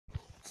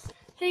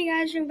Hey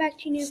guys, welcome back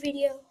to a new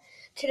video.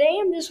 Today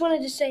I just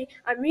wanted to say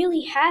I'm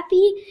really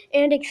happy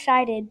and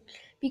excited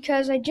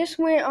because I just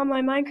went on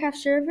my Minecraft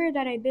server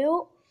that I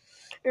built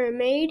or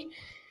made,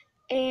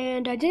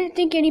 and I didn't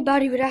think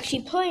anybody would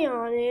actually play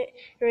on it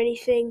or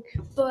anything,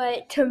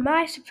 but to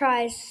my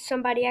surprise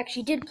somebody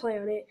actually did play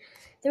on it.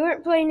 They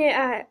weren't playing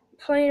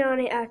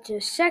on it at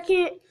the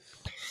second,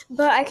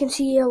 but I can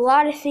see a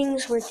lot of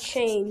things were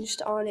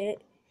changed on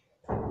it.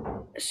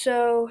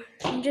 So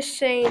I'm just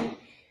saying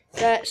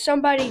that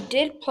somebody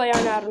did play on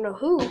it, I don't know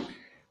who,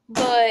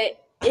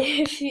 but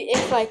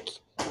if like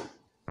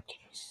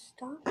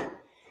stop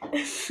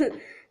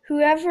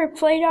whoever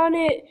played on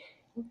it,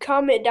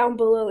 comment down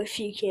below if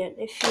you can.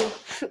 If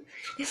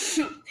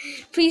you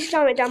please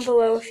comment down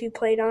below if you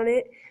played on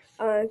it,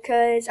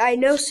 because I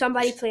know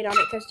somebody played on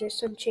it because there's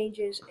some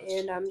changes,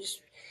 and I'm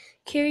just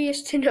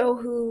curious to know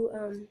who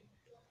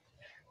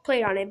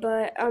played on it.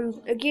 But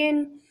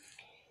again,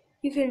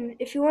 you can,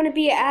 if you want to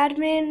be an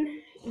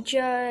admin,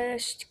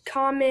 just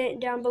comment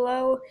down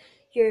below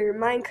your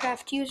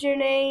Minecraft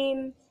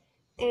username.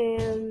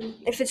 And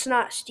if it's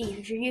not Steve,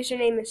 if your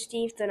username is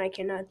Steve, then I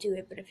cannot do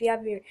it. But if you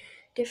have your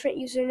different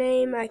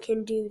username, I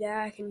can do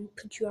that. I can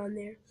put you on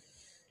there.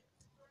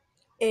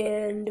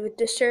 And with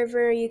the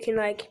server, you can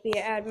like be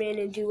an admin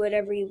and do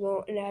whatever you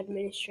want, an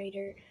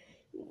administrator.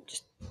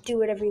 Just do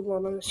whatever you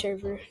want on the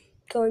server.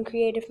 Go in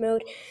creative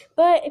mode.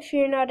 But if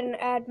you're not an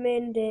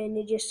admin, then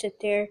you just sit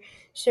there,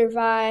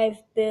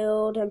 survive,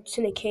 build. I'm just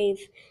in a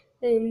cave.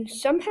 And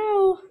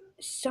somehow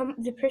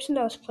the person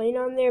that was playing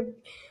on there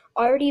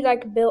already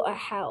like built a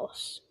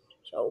house.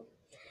 So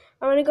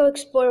I want to go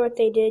explore what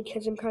they did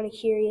because I'm kind of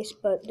curious,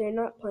 but they're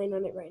not playing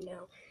on it right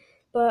now.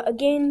 But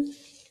again,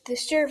 the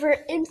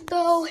server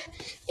info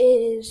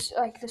is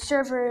like the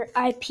server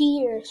IP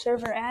or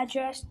server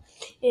address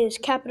is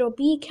capital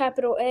B,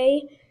 capital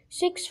A,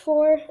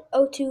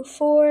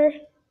 64024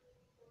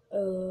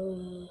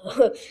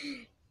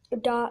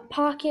 dot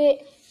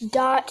pocket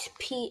dot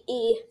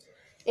PE.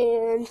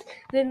 And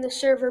then the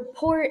server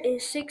port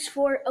is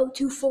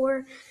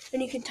 64024,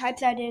 and you can type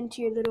that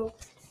into your little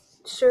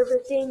server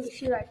thing.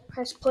 If you like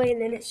press play,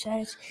 and then it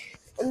says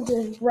on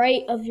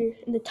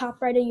the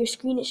top right of your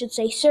screen, it should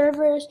say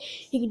servers.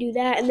 You can do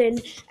that, and then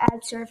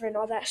add server and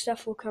all that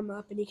stuff will come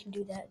up, and you can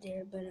do that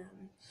there. But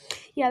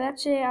yeah,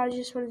 that's it. I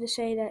just wanted to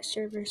say that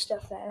server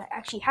stuff that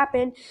actually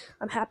happened.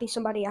 I'm happy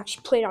somebody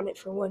actually played on it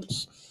for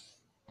once.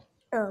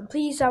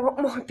 Please, I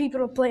want more people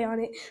to play on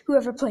it.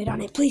 Whoever played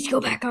on it, please go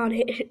back on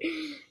it.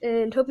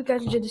 And hope you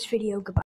guys enjoyed this video. Goodbye.